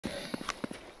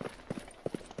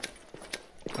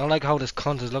I don't like how this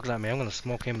cunt is looking at me. I'm gonna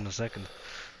smoke him in a second.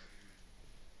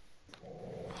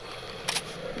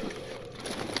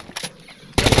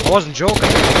 I wasn't joking.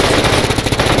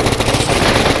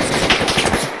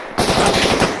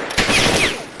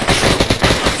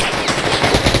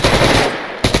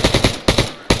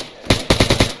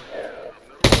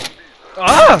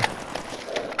 Ah!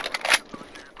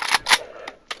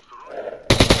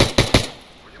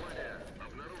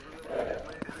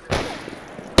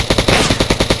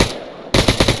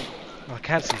 I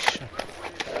can't see shit.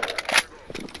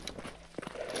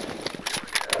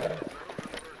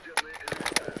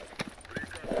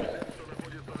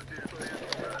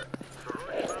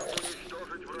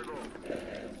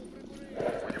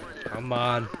 Come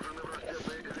on.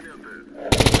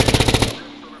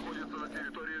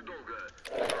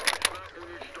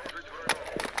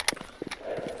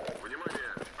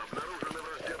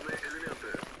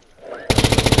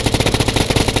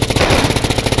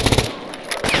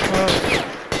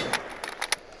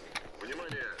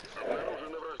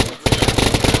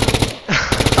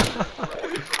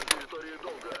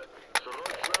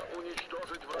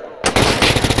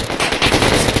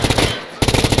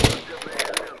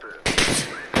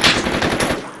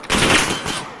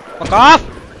 Fuck off!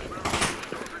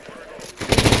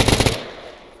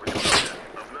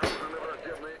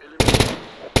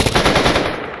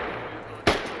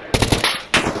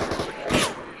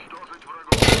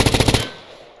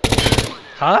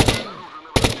 Huh?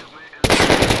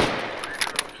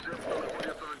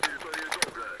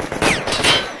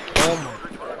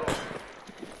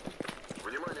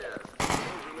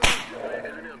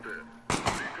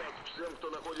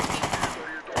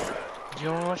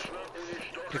 Josh,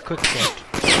 get quick shot.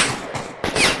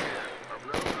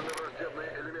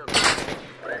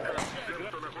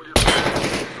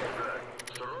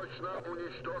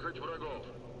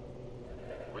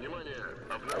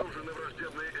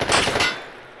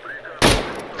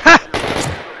 Ha!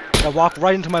 I walked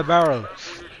right into my barrel.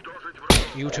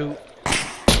 You two.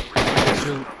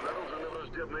 Shoot.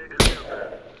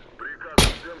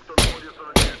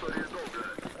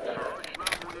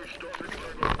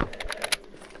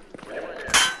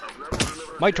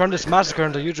 Might turn this massacre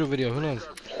into a YouTube video, who knows?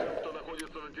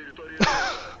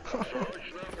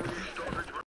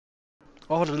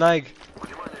 Oh, the lag.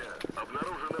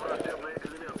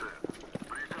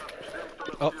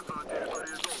 Oh.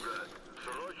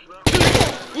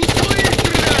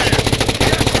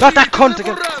 Got that cunt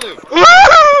again!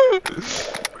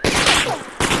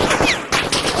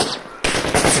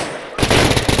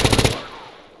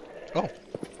 Oh.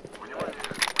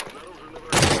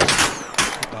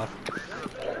 Fuck off.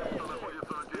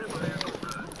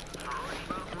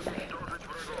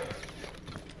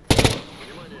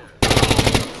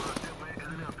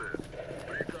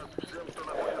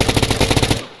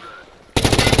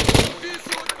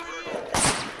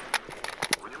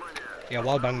 Yeah,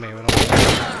 wall bang me. Wall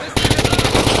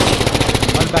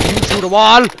bang you through the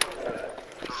wall!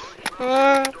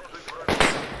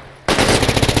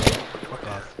 Fuck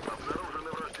off.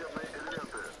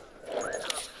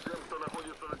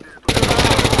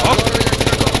 Oh.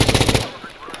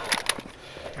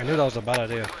 I knew that was a bad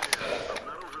idea.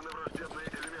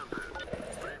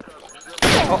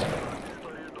 Oh.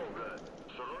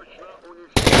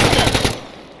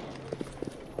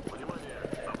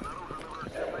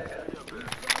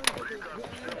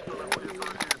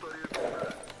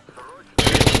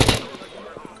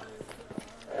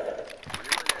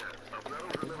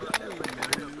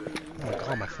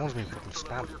 Oh, my phone's being fucking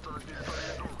spammed.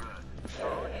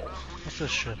 What's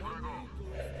this shit?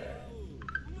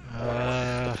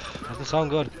 Doesn't sound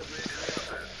good.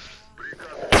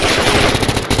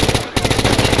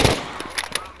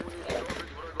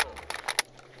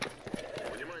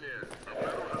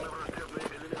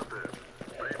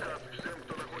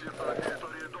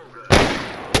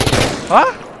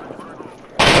 Huh?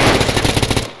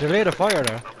 Delay the fire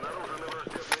there.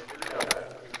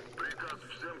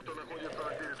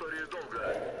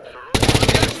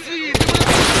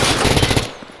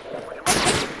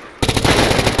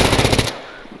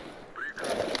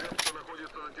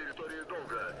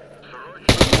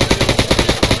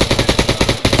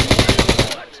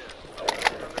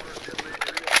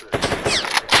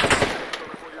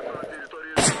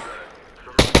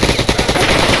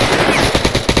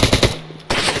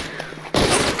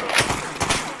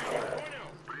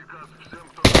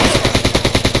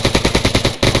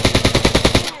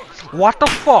 What the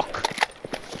fuck?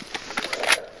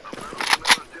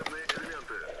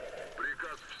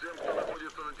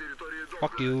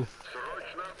 Fuck you.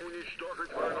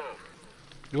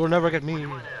 You will never get me.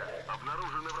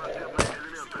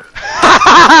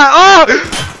 Oh!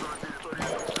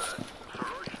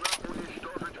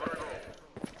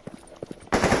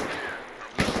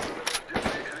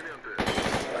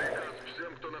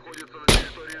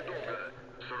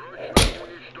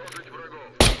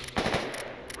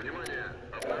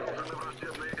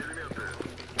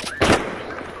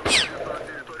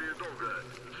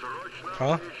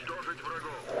 Huh?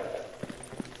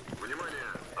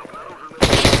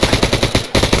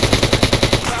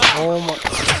 Oh my...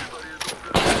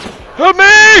 Help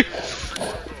me!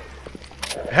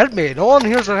 Help me! No one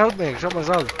here to help me except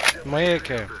myself. My AK.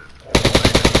 Not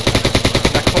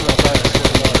coming outside, I swear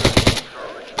to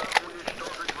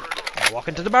God. Walk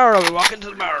into the barrel, walk into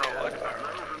the barrel, walk into the barrel.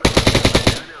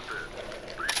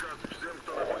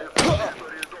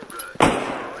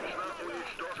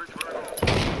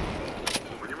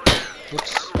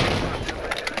 Oops.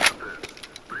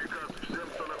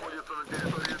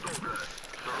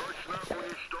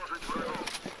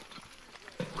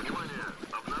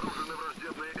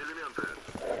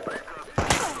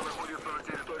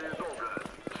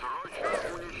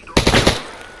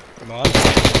 Come on.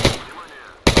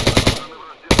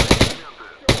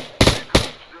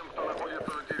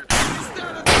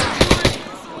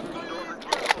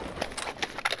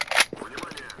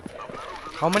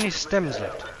 How many stems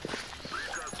left?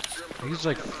 I used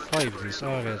like 5 of these. Oh,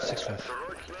 okay, 6 left.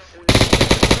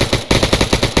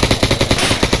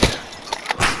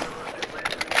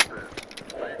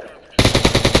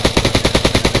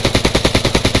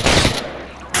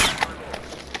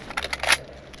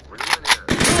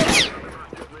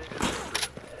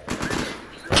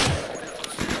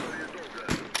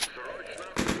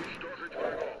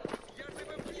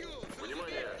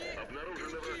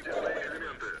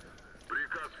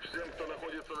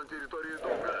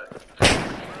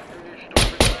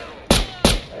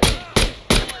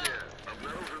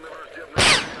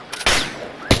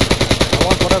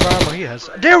 Whatever armor he has.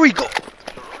 There we go!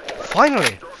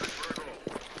 Finally!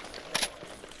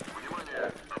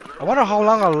 I wonder how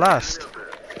long I'll last.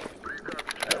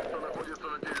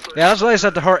 Yeah, that's what I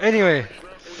said to her anyway.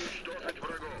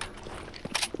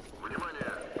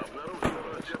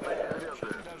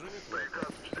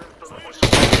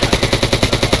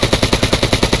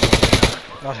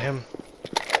 Not him.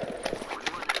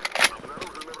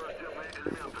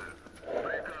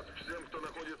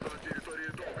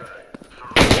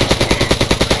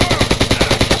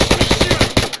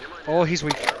 Oh, he's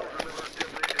weak.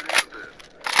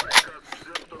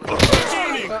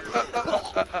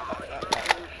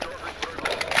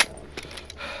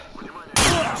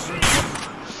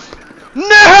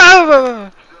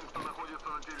 No!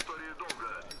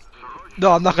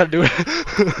 No, I'm not gonna do it.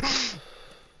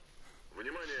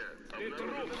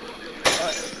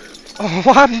 Oh,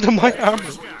 what happened to my armor?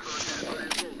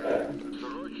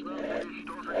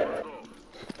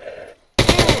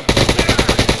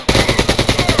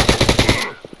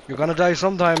 You're gonna die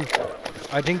sometime.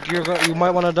 I think you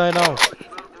might wanna die now.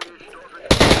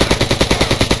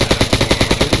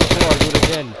 Before I do it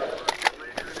again.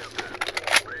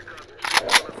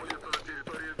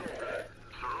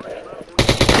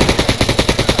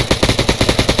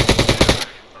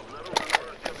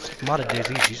 Mod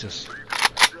Daisy, Jesus.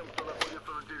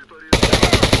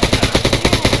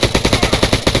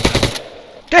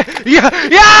 Yeah,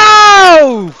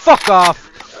 yo! Fuck off!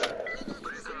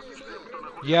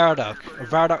 Yardok. Or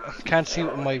Vardok. Can't see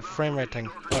with my frame rate thing.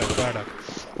 Oh, Vardok.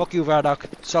 Fuck you, Vardok.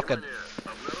 Suck it.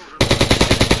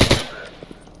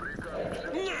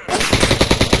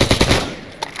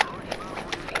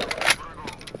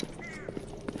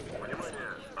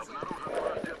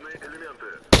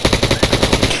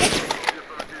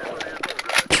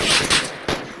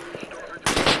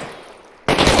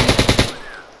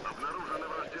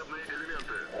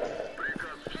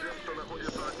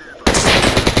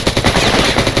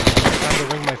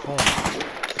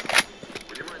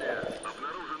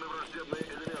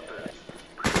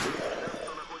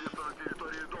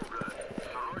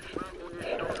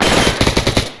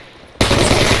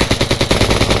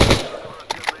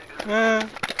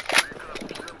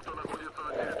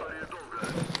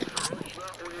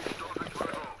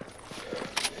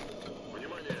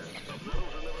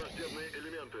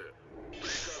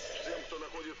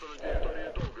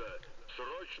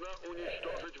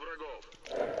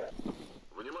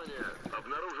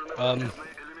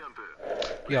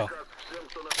 Yo.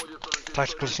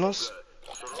 Tactical snus?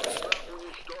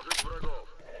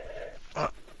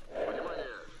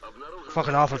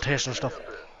 Fucking awful taste and stuff.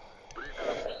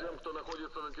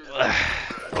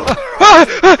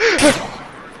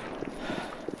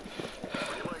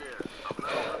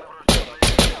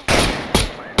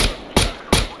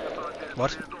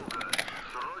 What?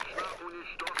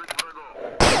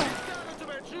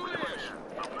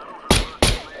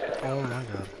 Oh my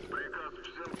god.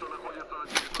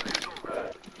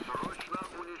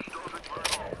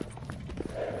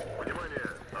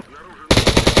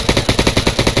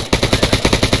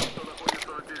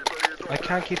 I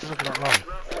can't keep this up for that long.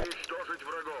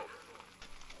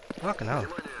 Fucking hell.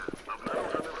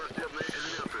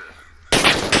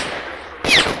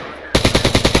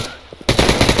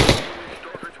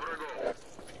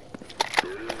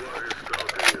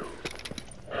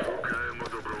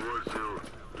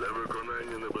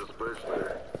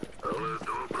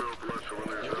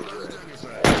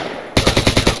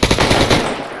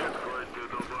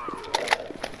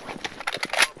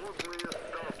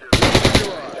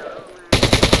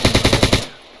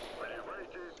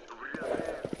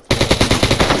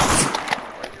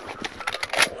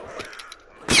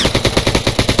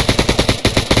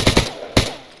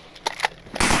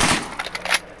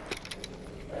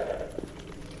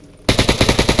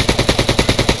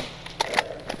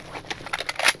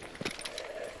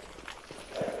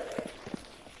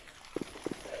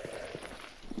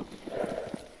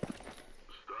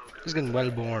 He's getting well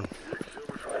born.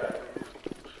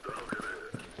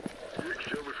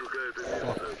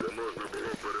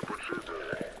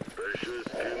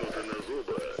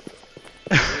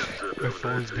 My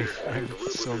phone's been framed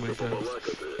so many times.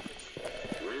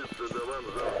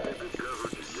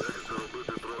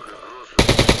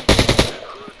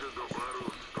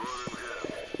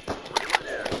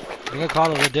 I'm gonna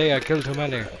call it a day, I killed too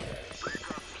many.